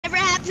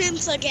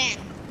happens again.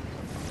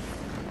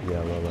 Yeah,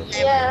 well,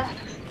 Yeah.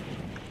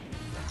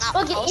 Not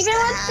Okay, supposed even to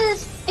with happen.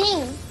 this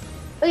thing.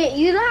 Okay,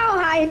 you know how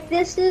high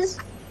this is?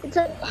 It's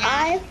like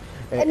high,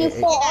 and you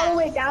fall all the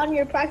way down,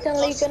 you're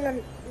practically gonna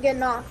get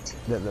knocked.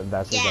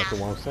 That's exactly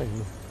what I'm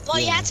saying. Well,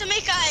 Yeah. you have to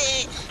make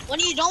a, when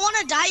you don't want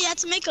to die, you have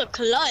to make a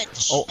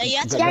clutch. Oh, You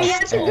have to Yeah, you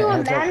have to do a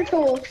heads up.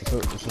 mantle.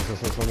 So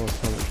someone's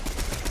coming.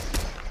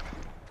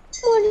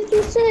 What did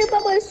you say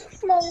about my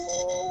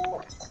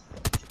smoke?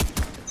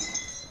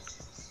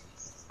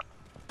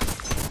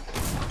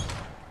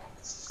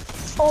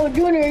 Oh,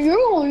 Junior,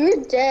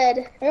 you're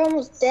dead. You're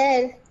almost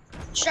dead.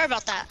 Sure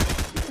about that.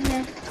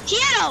 Yeah.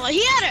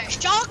 He had a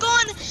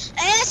shotgun, an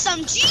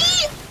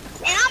SMG,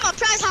 and I'm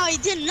impressed how he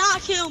did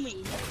not kill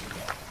me.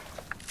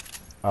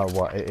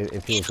 What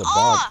if he was a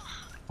all bot?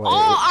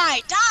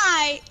 I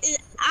died,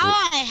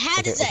 all I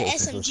had is an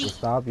SMG.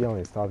 Stop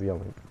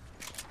yelling.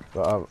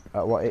 But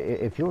well,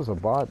 if he was a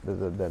bot,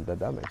 then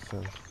that makes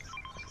sense.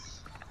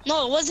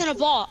 No, it wasn't a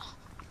bot.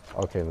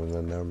 Okay,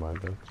 then never mind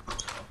then.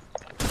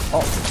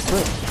 Oh,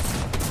 Chris.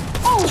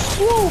 Oh,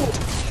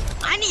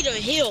 shoot! I need a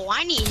heal.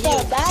 I need heal.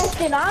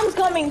 Sebastian, I'm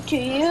coming to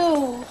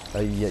you.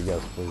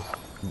 Yes, please.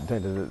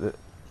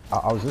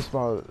 I was just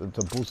about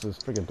to boost this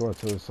freaking door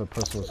till this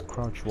person was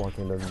crouch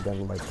walking and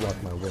then like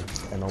blocked my way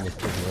and almost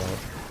took me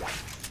out.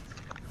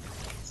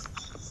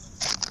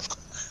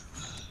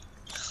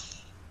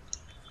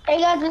 Hey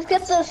guys, let's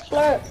get this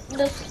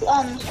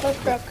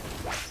slurp truck.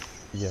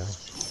 Yeah.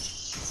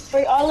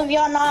 For all of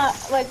y'all not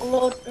like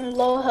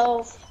low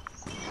health.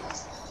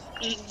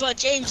 But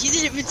James, you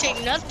didn't even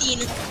take nothing.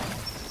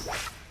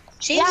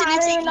 James Yeah, I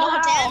didn't take don't know no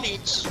how.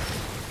 damage.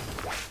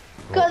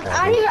 Cause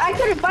I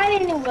couldn't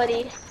find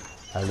anybody.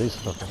 At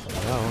least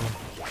now.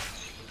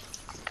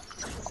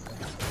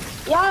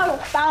 Y'all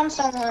found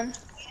someone.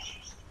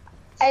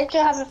 I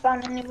still haven't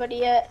found anybody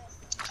yet.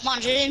 Come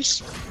on,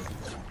 James.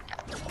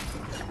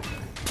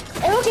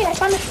 Hey, okay, I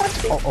found a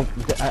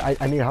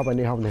truck. I need help.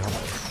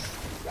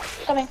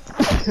 Coming.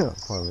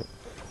 Pardon me.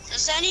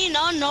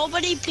 Does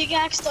nobody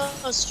pickaxed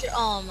the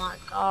oh my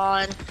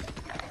god.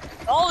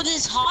 Oh,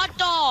 this hot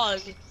dog.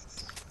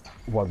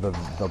 What, the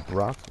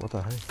Brock? What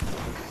the heck?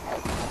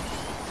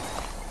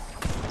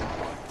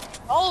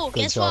 Oh, Good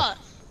guess job. what?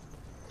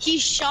 He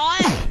shot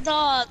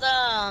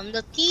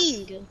the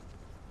thing.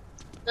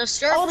 The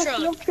surf Oh, the truck.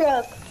 fuel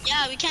truck.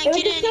 Yeah, we can't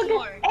get it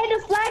anymore. Hey,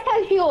 the flag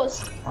has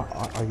fuels.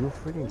 Are you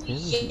freaking kidding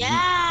me?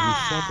 Yeah. You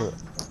shot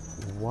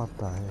the... What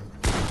the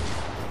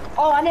heck?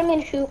 Oh, I didn't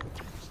mean to shoot.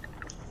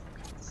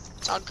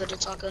 It's all good,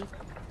 it's all good.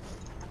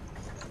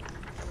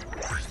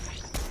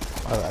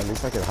 At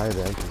least I could hide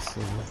the NPC.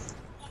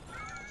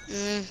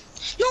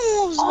 No,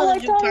 I was gonna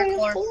do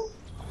parkour.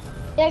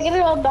 Yeah, get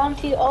it all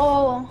bounty.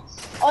 Oh,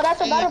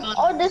 that's a battle.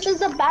 Oh, this is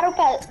the battle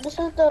pass. This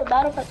is the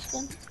battle pass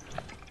skin.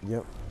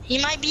 Yep. He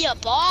might be a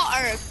bot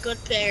or a good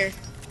player.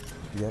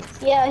 Yep.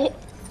 Yeah,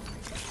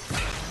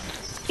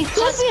 he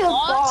could be a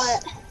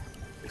bot.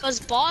 Because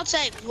bots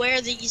like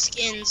wear these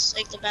skins,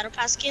 like the battle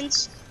pass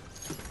skins.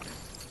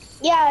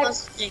 Yeah.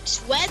 Like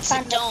sweats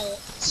don't.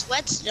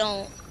 Sweats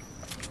don't.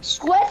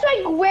 Sweats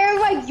like wear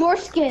like your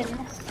skin.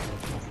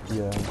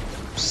 Yeah.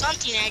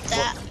 Something like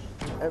that.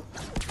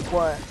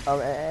 What?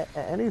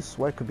 Any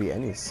sweat could be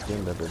any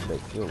skin that they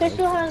feel.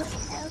 Crystal Right? has.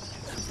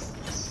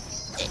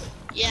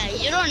 Yeah,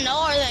 you don't know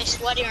are they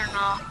sweaty or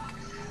not.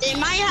 They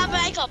might have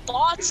like a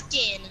bot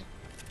skin,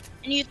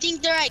 and you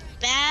think they're like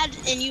bad,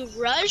 and you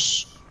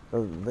rush.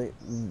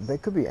 They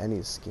could be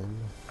any skin.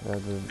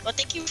 But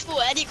they can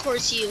full edit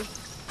course you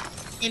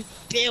in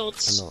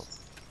builds. No.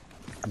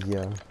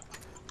 Yeah.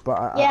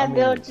 But Yeah, I mean,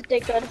 builds they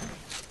good.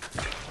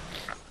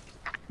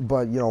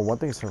 But you know, one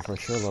thing's for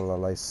sure,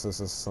 like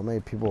so many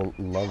people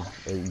love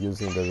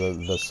using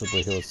the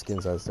superhero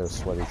skins as their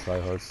sweaty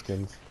tryhard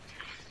skins.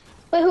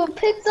 Wait, who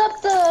picked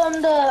up the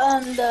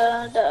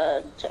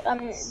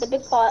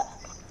big pot?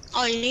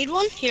 Oh, you need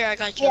one? Here, I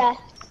got you. Yeah.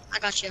 I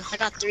got you. I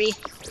got 3.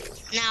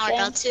 Now I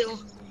got 2.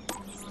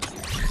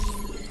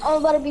 I'm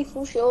about to be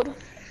full shield.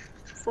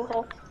 Full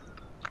health.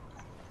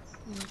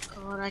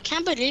 Oh my god, I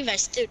can't believe I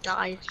still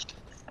died.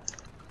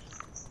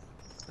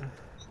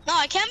 No,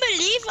 I can't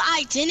believe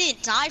I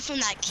didn't die from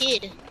that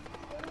kid.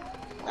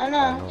 I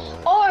know.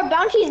 Oh, our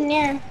bounty's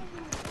near.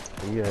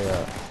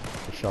 Yeah.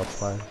 The shot's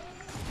fired.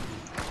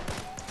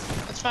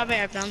 That's probably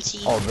our bounty.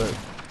 Oh, the.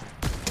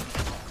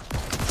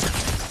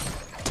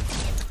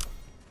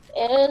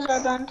 It is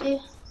our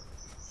bounty.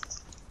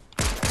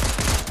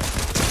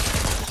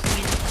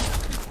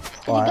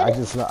 Oh,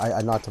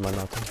 I knocked him.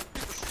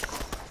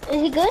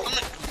 Is he good?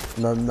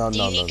 No. Do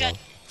you guys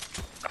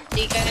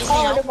need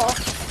Oh, help? the ball.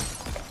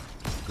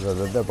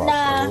 They're boss.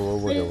 Nah,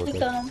 We're good. we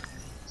killed him.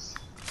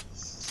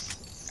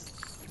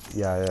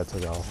 Yeah, I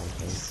took it off.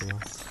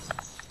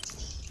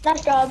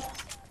 Nice job.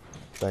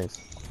 Thanks.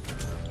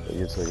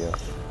 You too, yeah.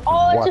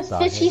 Oh, What it's a the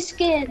fishy heck?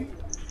 skin.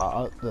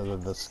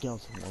 The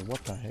skeleton.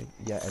 What the heck?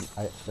 Yeah, and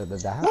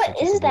that has What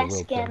to is be a that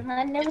real skin? thing.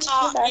 I never It's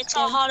saw that a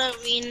skin.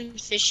 Halloween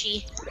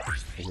fishy.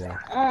 Yeah.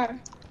 Um,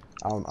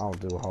 I don't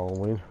do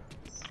Halloween.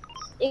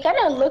 it kind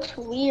of looks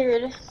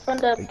weird from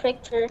the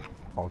picture.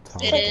 All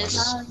time. It is.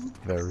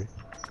 Very.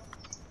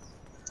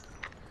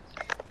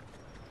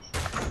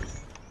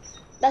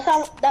 That's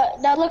how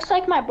that looks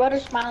like my brother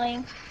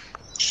smiling.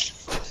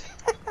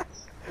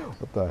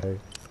 What the heck?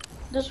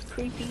 Just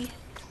creepy.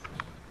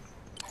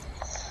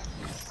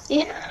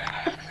 Yeah.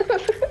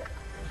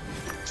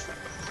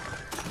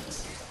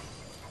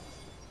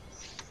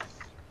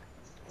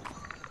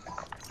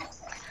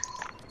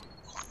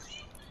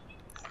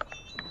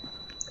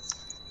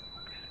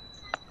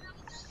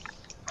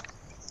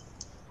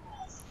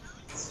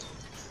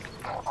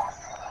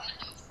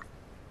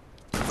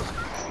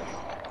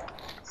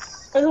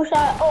 Who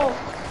shot? Oh,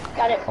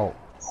 got it. Oh.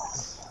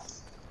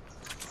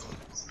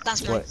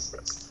 That's mine.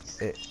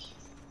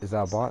 Is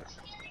that a bot?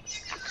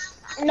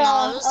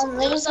 No,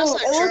 it was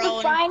just a a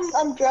drone.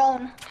 flying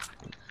drone.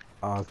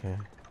 Oh, okay.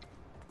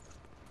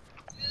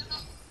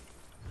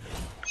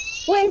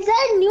 Wait, is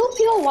that a new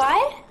POY?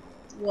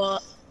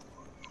 What?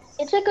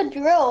 It's like a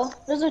drill.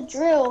 There's a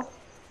drill.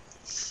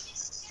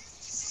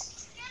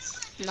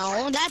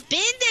 No, that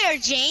been there,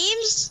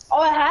 James.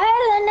 Oh, it has?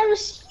 I never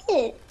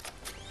seen it.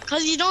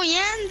 Cause you don't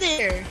yan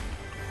there.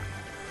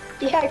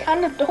 Yeah, I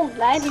kind of don't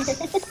like it.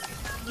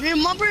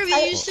 Remember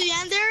we used to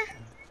yan there?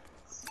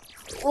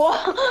 Well,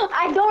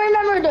 I don't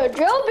remember the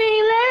drill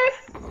being there.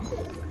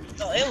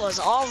 No, it was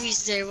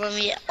always there when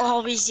we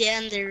always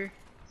yan there.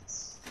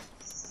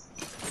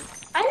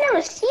 I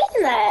never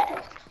seen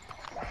that.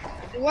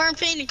 We weren't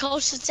paying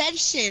close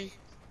attention.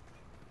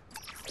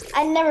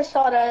 I never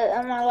saw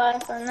that in my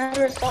life. I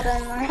never saw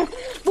that in my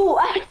life. Boo,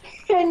 I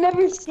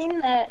never seen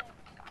that.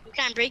 You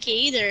can't break it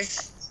either.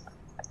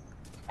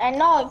 I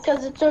know,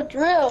 because it's a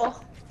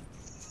drill.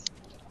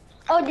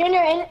 Oh,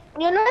 Junior, in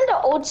the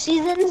old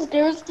seasons,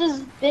 there was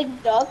this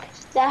big duck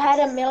that had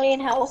 1,000,000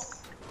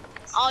 health.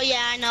 Oh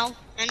yeah, I know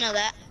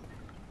that.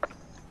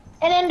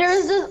 And then there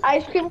was this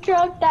ice cream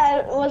truck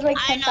that was like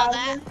I know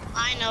that. 10,000.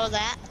 I know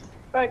that.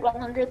 Or like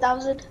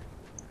 100,000.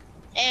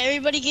 Hey,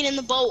 everybody get in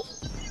the boat.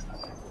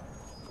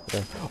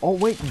 Yeah. Oh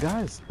wait,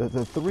 guys,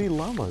 the 3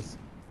 llamas.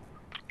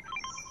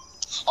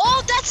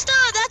 Oh, that's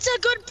a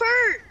good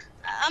perk.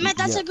 I meant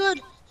that's a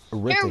good.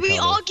 Here, we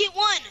all get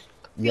one.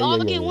 We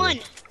all get one.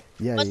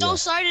 Yeah, but don't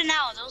start it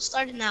now. Don't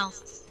start it now.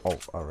 Oh,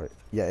 all right.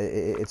 Yeah,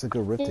 it's a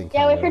good rifting.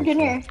 Yeah, wait for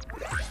Junior.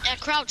 Yeah,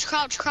 crouch.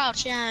 Yeah.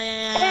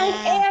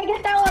 Hey, I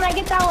get that one.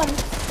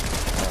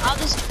 I'll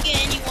just get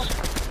anyone.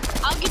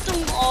 I'll get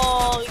them.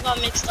 Oh, you got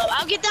mixed up.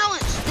 I'll get that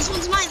one. This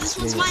one's mine.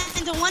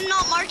 Mine. The one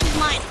not marked is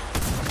mine.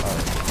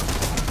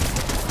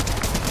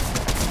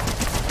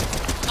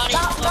 Got it.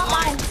 Not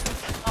mine.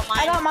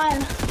 I got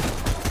mine.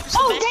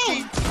 Oh,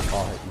 dang.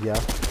 Oh, yeah.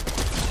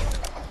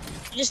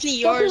 I just need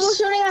yours. People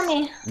shooting at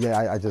me.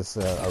 Yeah, I just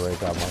already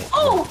got mine.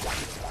 Oh,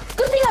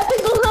 good thing I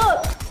picked those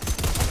up.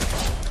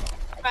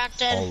 Cracked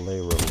dead. All lay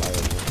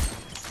reliable.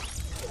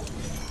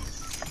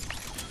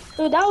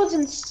 Dude, that was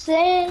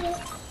insane.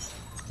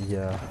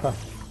 Yeah.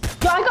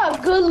 Yo, I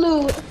got good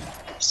loot.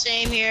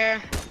 Same here.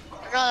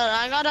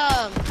 I got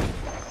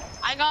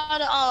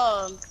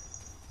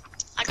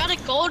a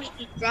gold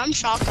drum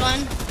shotgun.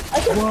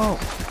 Whoa.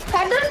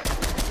 Pardon?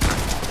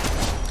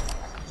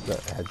 The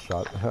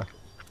headshot.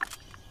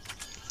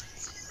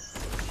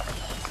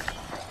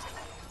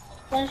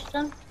 Finish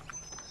them.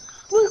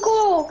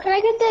 Cool. Can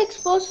I get the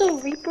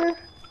explosive reaper?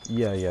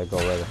 Yeah, go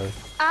right ahead.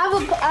 I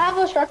have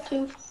a shark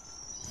tooth.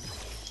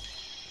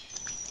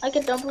 I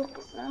can double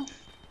now.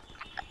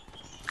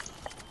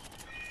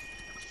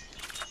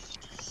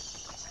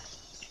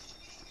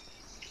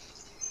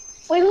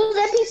 Wait, whose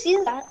NPC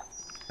is that?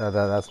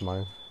 That's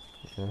mine.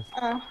 Yeah.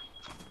 Oh.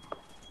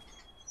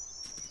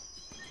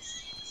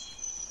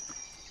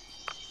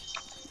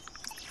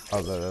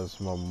 Oh, there's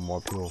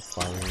more people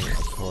flying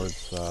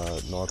towards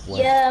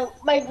northwest. Yeah,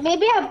 like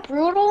maybe at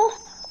Brutal,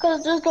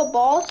 because there's the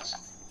boss.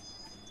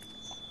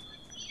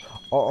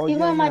 Oh,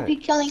 People yeah, might be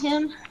killing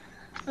him.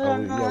 Oh,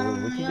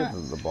 yeah, we can get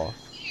the boss.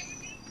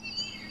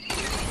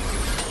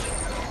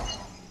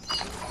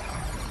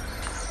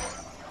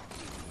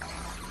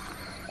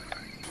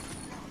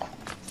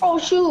 Oh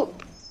shoot!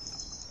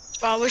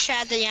 Bro, I wish I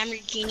had the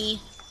Lamborghini.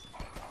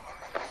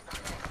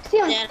 See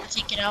him. Yeah,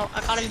 take it out.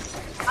 I got him.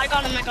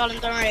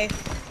 Don't worry.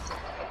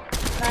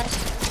 Nice.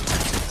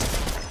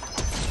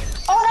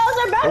 Oh, that was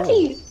our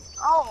bounty!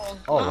 Oh.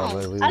 Oh,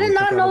 no. no, I did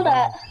not know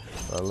that.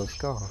 Let's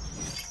go.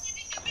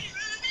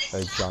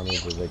 Hey, Johnny,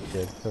 the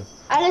kid.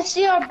 I just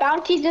see our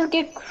bounty just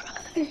get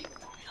crushed.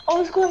 Oh,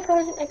 it's going for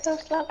I got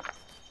slapped.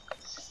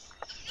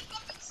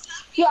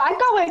 Yo, I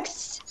got like,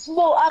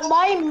 well,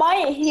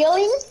 my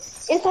healing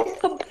is like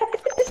the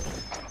best.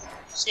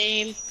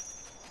 Same.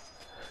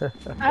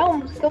 I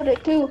almost killed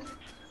it too.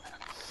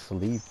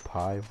 Sleep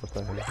pie, what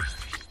the heck?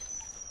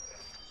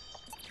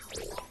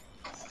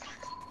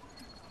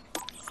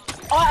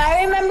 Oh,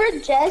 I remember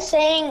Jess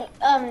saying,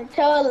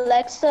 tell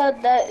Alexa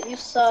that you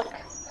suck.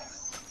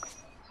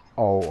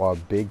 Oh,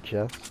 big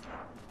chest?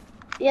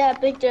 Yeah,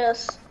 Big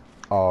Jess.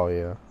 Oh,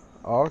 yeah.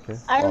 Oh, okay.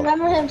 I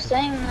remember him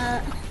saying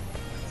that.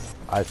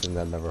 I think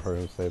I never heard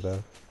him say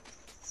that.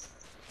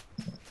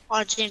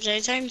 Oh, James, are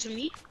you talking to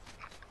me?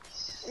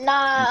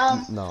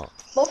 Nah, No.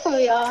 both of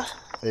y'all.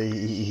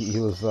 He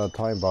was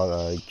talking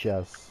about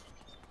Jess.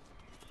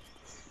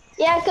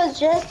 Yeah, cause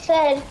Jess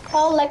said,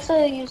 "Tell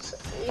Alexa you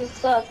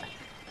suck."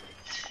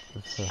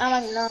 I'm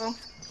like, no.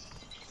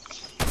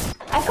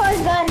 I caught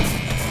his gun.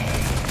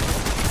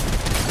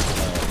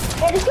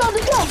 Hey, let's go,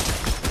 let's go.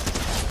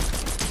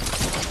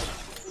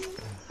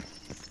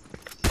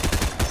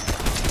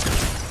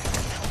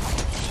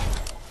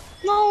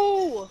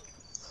 No.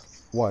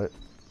 What?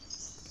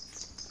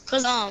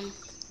 Cause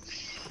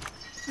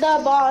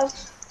The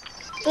boss.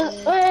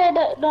 Wait,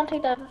 don't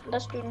take that.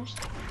 That's streamers.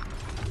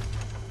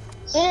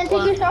 We didn't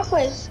take your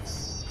shockwaves.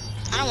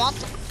 I don't want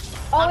them.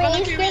 Oh, I'm wait,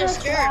 gonna you carry a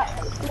scared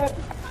us. skirt.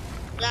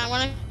 Yeah, I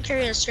wanna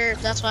carry a skirt.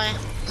 That's why.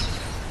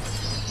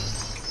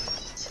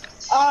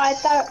 Oh, I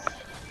thought.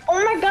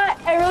 Oh my god,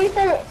 I really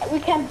thought we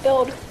can't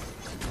build.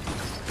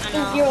 I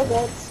know. 0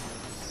 builds.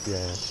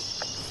 Yeah.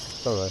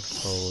 It's alright.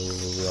 So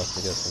we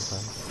also get some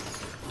time.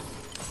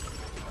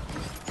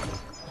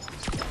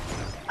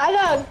 I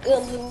got a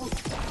good loot.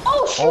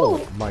 Oh shoot!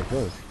 Oh my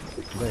goodness.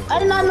 Dang, I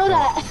did not know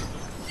that.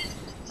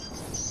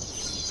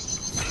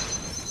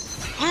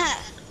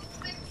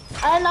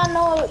 I did not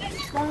know it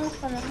swung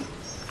from him.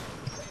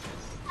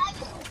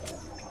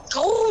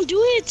 Go do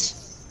it.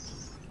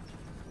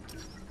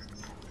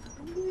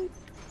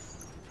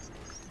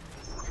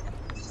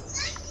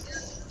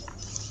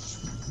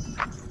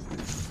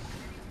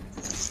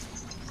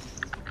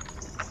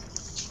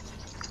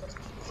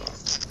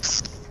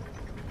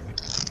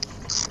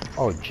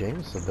 Oh,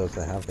 James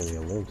doesn't have any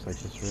alerts. I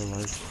just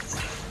realized.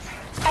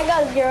 I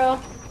got 0.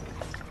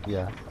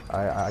 Yeah,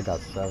 I got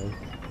 7.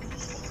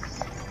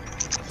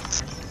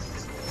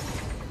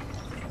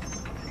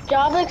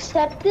 Job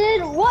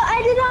accepted? What?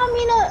 I did not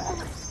mean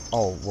to.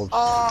 Oh, whoops.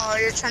 Oh,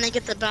 you're trying to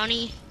get the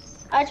bounty.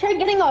 I tried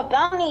getting a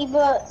bounty,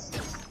 but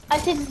I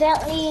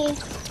accidentally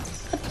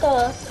put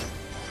the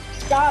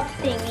job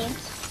thingy.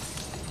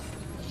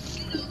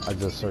 I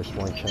just searched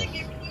one chest.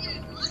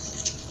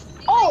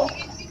 Oh!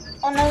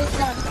 Oh, no, it's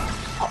not.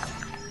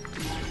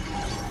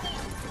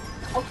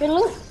 Okay,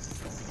 look.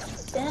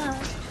 Damn.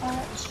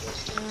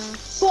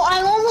 So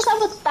I almost have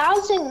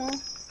 1,000.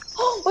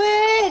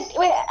 Wait,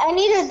 I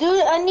need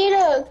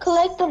to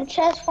collect them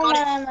chests for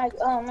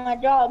my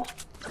job.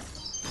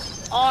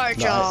 Our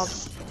job.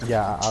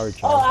 Yeah, our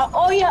job.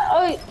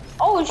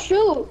 Oh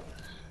shoot.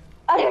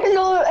 I didn't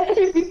know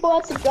other people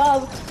had the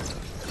job.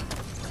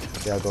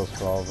 Yeah, it goes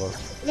for all of us.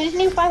 We just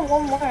need to find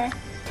one more.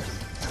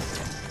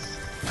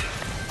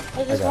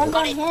 There's one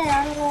down here,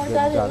 I don't know what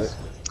that is.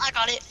 I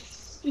got it.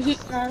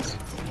 Nice.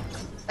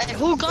 Hey,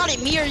 who got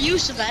it? Me or you,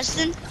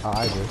 Sebastian?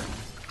 I did.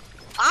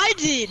 I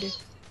did.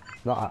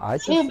 No, I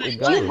just You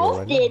got it both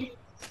right did.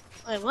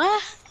 Wait,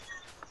 what?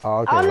 Oh,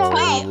 okay, I don't know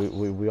well, how.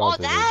 we all Oh,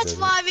 did that's it.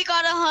 why we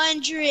got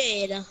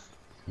 100.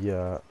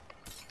 Yeah,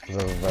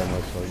 very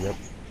much so, yep.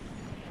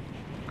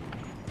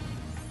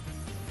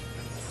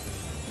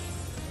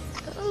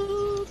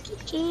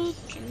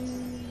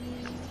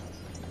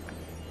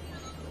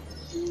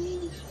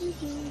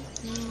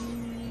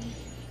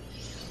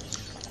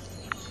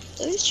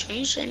 Did they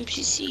change the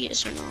NPC,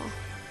 yes or no?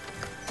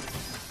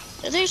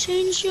 Did they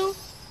change you?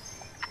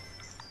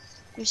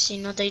 Let me see,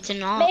 no they did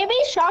not. Maybe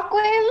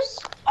shockwaves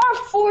are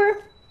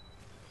for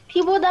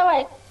people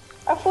that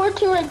are for us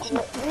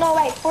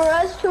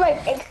to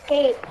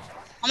escape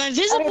I'm other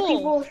invisible.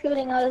 people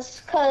shooting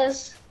us,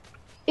 cause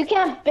you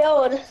can't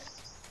build.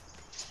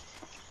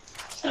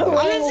 So I'm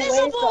running away is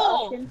the invisible.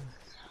 option.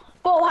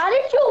 But how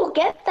did you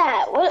get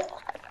that? What?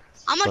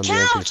 I'm a From the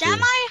couch, NPC.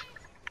 am I?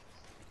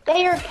 They're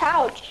your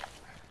couch.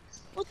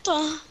 What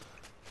the?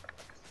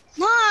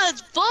 Nah,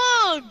 it's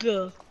bug.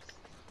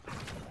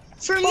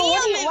 For me, Why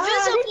I'm did you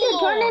invisible.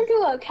 turn into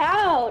a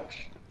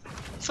couch?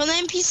 For the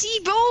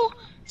NPC, bro.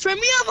 For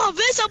me, I'm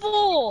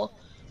invisible.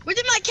 Where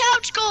did my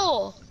couch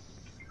go?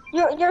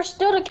 You're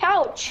still the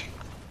couch.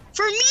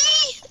 For me,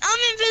 I'm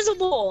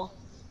invisible.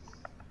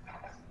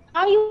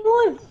 How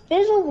you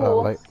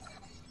invisible? Like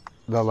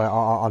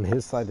on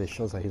his side it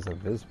shows that he's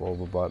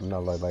invisible, but no,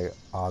 like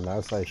on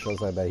our side it shows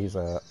that he's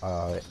a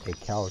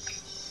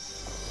couch.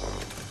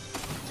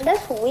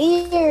 That's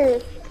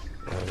weird.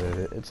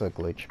 It's a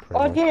glitch.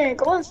 Oh, Pretty much. Junior,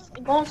 go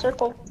in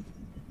circle.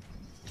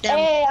 Damn.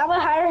 Hey, I'm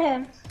gonna hire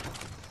him.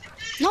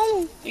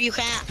 No, you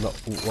can't. No,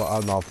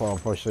 well, no,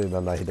 unfortunately,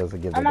 no, he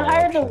doesn't give I'm the gonna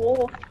hire the direction.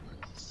 wolf.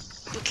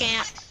 You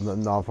can't. No,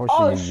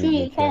 unfortunately, Oh, shoot,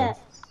 you can't.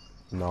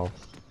 No.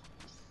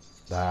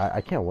 Nah,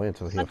 I can't wait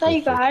until he I thought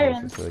you could hire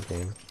him. into the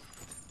game.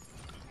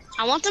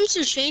 I want them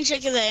to change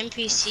like the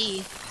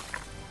NPC.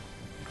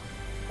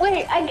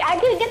 Wait, I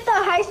could get the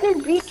Heisner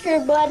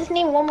Breacher, but I just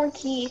need one more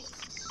key.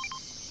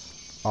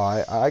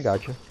 Oh, I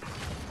got you.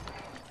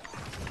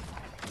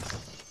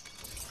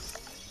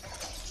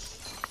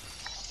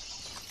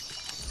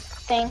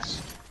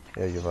 Thanks.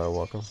 Yeah, you're very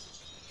welcome.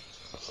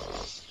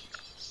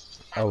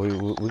 Oh,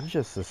 we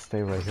just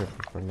stay right here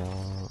for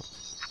now.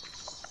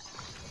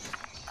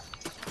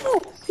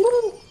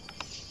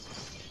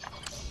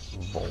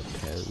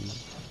 Volcano.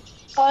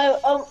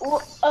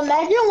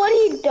 Imagine what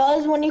he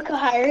does when you can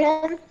hire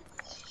him.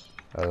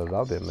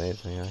 That'll be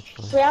amazing,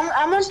 actually. Wait,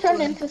 I'm gonna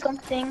turn into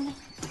something.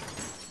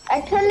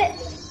 I turned it.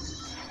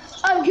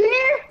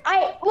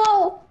 Junior,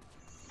 well,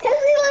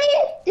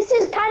 technically, this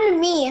is kind of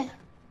me.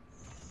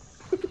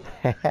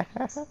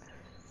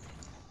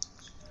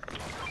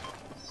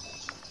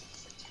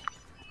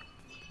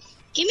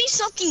 Give me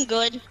something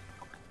good.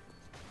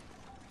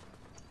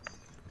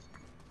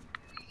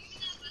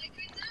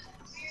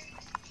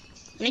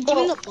 Give me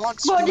the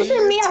box. Bro, this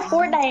is me at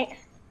Fortnite.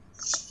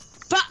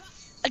 But,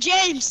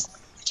 James,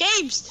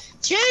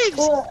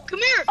 What? come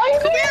here.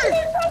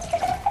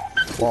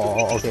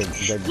 Well, okay.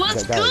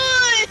 What's guys,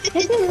 good?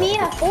 This is me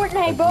at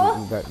Fortnite,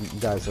 bro.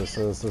 Guys, so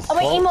I'm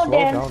an emo slow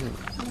Dan. down.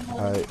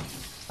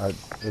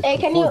 Hey,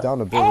 can cool you?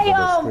 down a bit with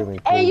the screaming,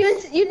 Hey,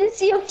 please. you didn't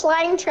see a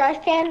flying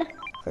trash can?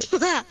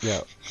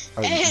 Yeah.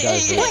 Hey,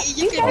 Guys,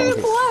 you You can't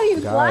even pull out your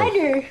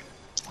glider.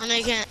 And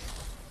I can't.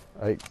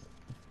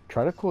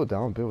 try to cool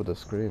down a bit with the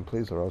screaming,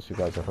 please, or else you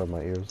guys will hurt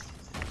my ears.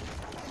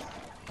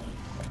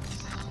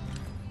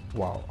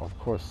 Wow, of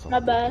course.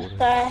 My bad.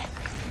 Sorry.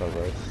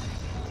 Alright.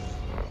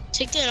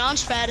 Take the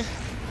launch pad.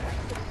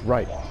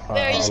 Right.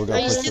 Are you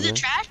place still them the in?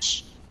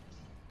 trash?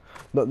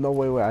 No,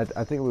 wait.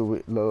 I think well,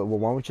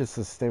 why don't we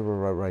just stay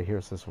right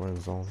here since we're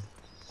in zone?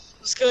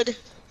 It's good.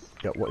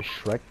 Yeah, what,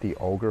 Shrek the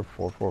Ogre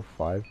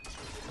 445?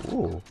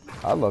 Ooh,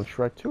 I love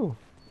Shrek too.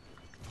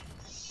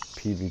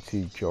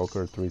 PVT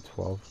Joker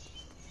 312.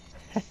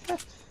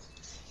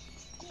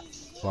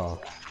 Wow.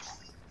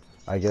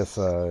 I guess,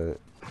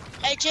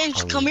 Hey,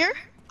 James, come here.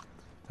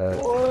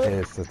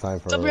 it's the time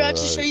for, Come here, I have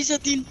to show you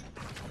something.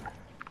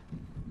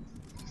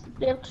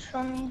 You have to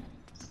show me.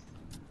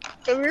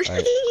 Come here.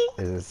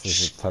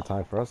 it's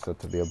time for us to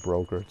be a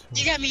broker too.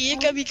 You got me,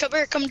 come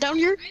here, come down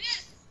here.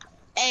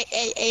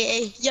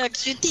 Hey. Yo,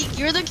 do you think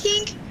you're the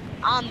king?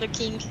 I'm the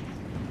king.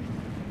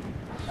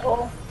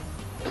 Oh.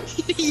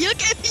 Look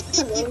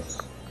at me.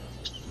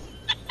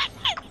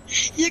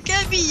 You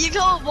get me, you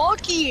go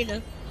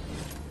walking.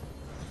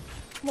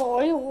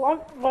 Boy, you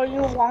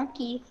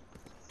wonky.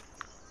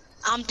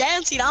 I'm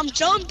dancing, I'm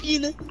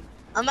jumping.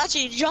 I'm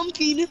actually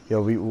jumping.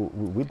 Yo,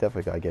 we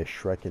definitely gotta get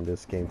Shrek in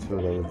this game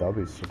too. That'll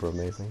be super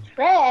amazing.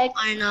 Shrek?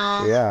 I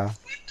know. Yeah.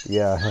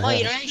 Oh,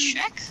 you don't have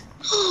Shrek?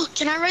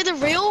 Can I ride the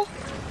rail?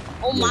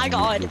 Oh Yeah, my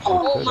god. you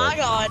Oh could, my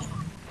god.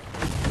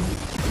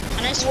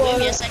 Can I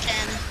swim? Yes, I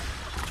can.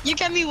 You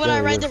get me when I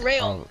ride the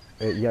rail.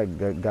 Yeah,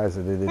 guys,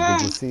 did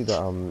you see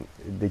the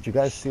did you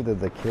guys see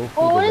the kill feed?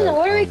 Oh, what is it?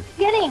 What are we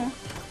getting?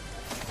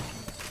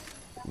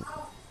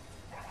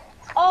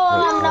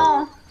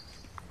 Oh,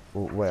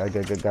 Wait,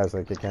 guys,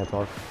 I can't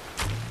talk.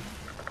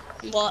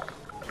 What?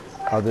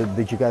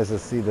 Did you guys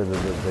see the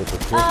kill feed as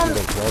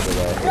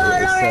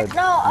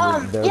well?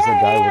 There's yeah, a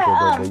guy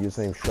with the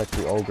username Shrek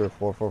the Ogre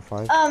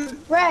 445.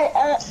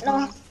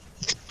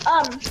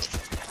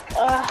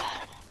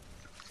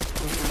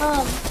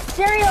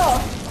 Cereal!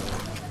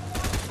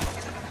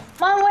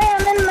 My way,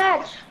 I'm in the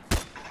match.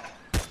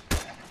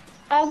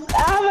 I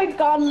have a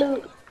god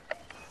loot.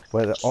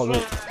 Wait,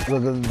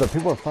 the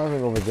people are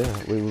firing over there.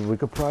 We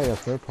could probably a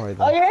third party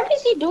Oh, then. your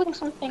NPC doing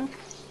something.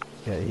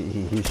 Yeah,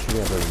 he's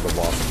shooting at the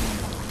wall.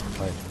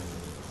 Right.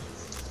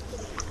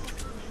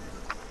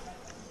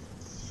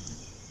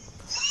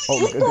 Oh,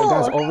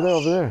 guys, over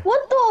there.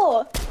 What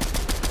the?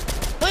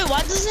 Wait,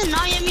 why does it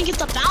not let me get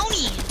the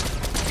bounty?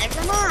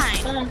 Never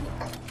mind.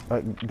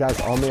 Guys,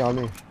 on me.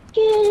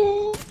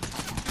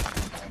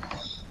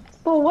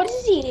 Bro, what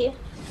is he?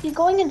 He's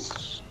going in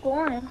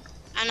storm.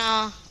 I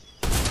know.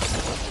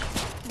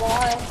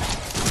 Why?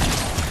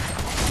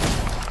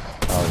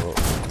 Oh,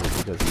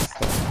 because he's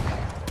stuck.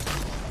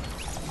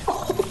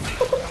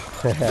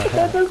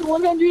 That was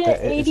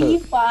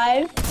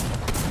 185.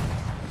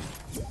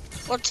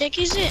 What tick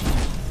is it?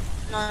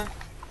 No.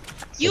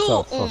 You,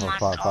 oh my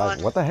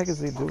god. What the heck is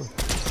he doing?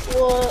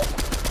 What?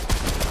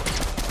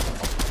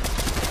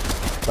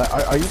 Like,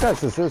 are you guys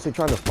seriously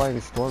trying to fight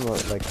a storm?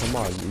 Like, come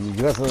on,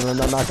 you guys are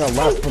not gonna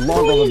last for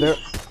long over there.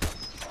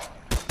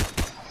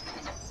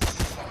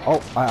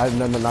 Oh, I'm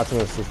not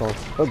gonna assist on.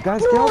 But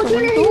guys, get out! What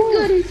are you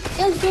doing?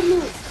 That's good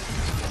loot.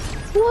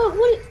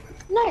 What?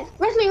 Nice.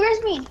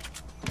 Rest me.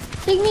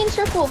 Take me in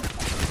circle.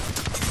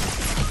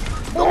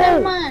 Oh,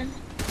 never mind.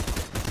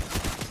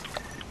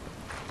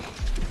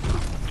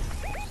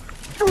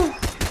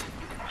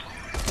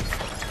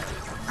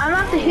 I'm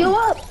about to heal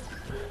up.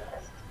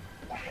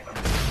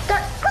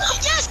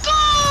 Let's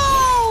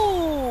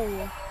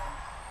go!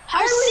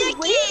 How sick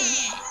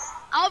it!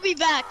 I'll be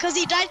back, cause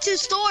he died to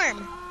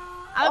storm.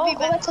 I'll be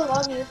back. I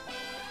love you.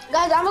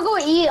 Guys, I'm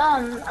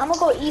gonna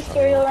go eat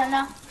cereal right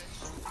now.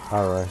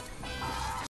 Alright.